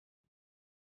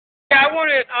I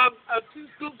wanted 2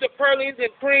 scoops of pralines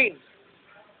and cream.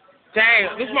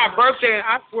 Dang, this is my birthday, and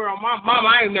I swear on my mama,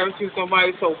 I ain't never seen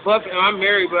somebody so buff, and I'm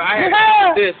married, but I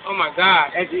had this. Oh, my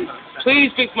God. Please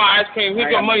fix my ice cream.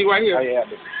 Here's your money right here.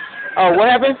 Oh,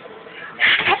 what happened?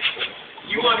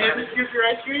 You want him to scoop your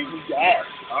ice cream? Yes.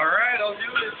 All right, I'll do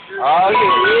it. Oh,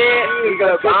 yeah. You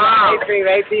go bomb. Ice cream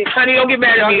right there. Honey, don't get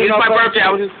mad at me. It's my birthday.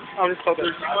 I was just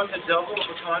focused. You want the double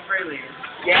pecan praline?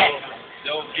 Yes.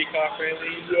 Double pecan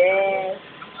praline? Yes.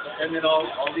 And then I'll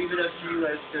leave it up to you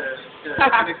as to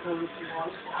mix them if you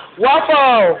want.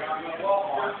 Waffle!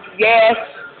 Yes.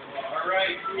 All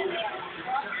right.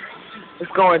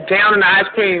 It's going down in the ice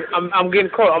cream. I'm getting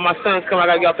caught. Oh, my son's coming. I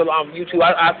gotta get off the YouTube.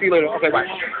 I'll see you later. Okay, bye.